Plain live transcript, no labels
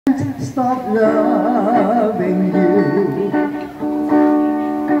stop loving you.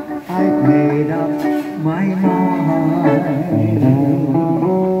 I've made up my mind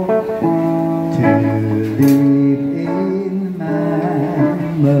to live in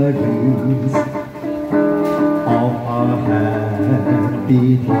memories of our happy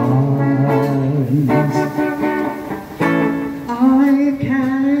times. I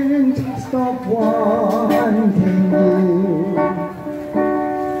can't stop wanting you.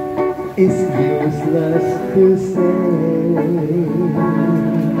 It's useless to say,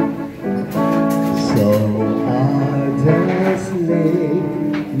 so I'll just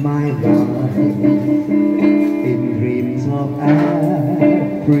live my life in dreams of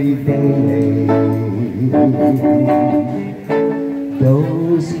every day.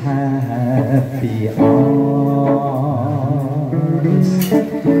 Those happy hours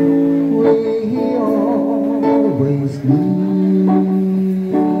we always knew.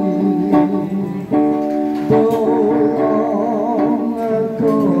 So long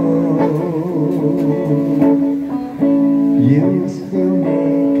ago, you still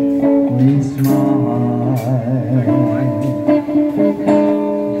make me smile.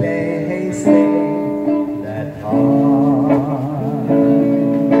 They say that heart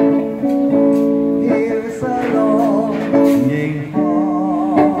here's a longing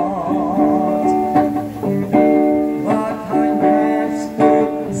heart, but time has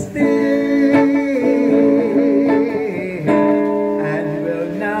stood still and will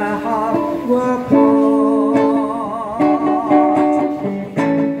now work hard.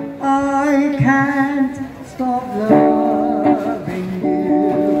 I can't stop loving you.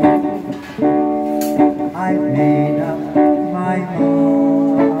 I've made up my mind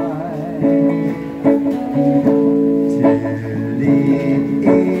to live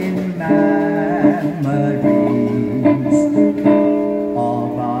in memories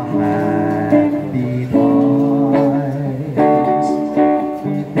of our happy times.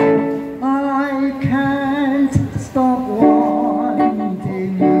 I can't stop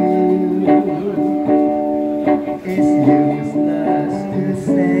wanting you. It's useless to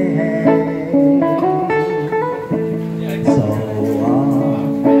say, so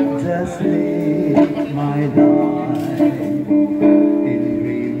I'll just live my life in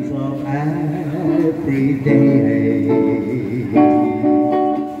dreams of every day.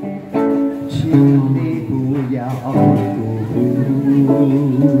 请你不要辜负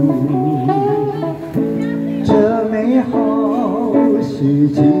这美好事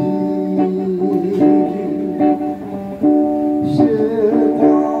情。时光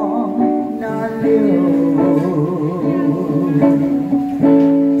难留，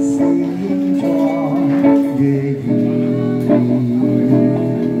心装月影，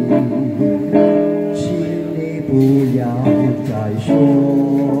请你不要再说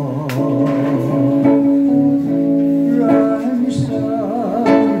人生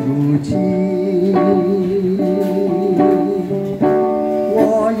如棋，我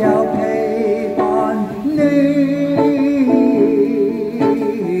要陪伴你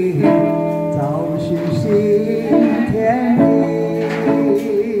找寻新天地。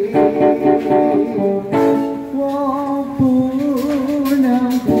我不能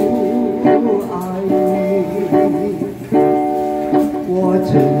不爱你，我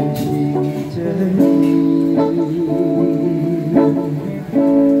真心真意，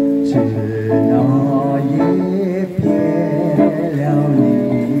只那也骗了你，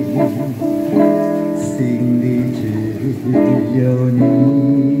心里只有你。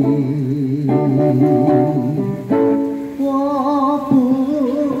我不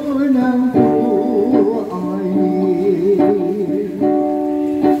能不爱你，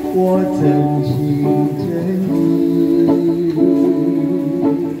我真心真意，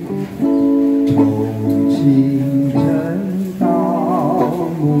从清晨到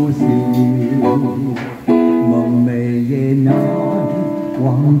暮醒，梦寐也难忘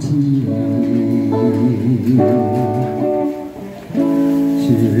记你。是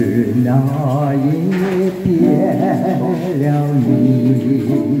那也变了你，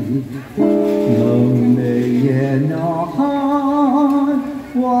梦寐也难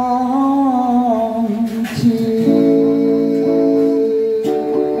忘。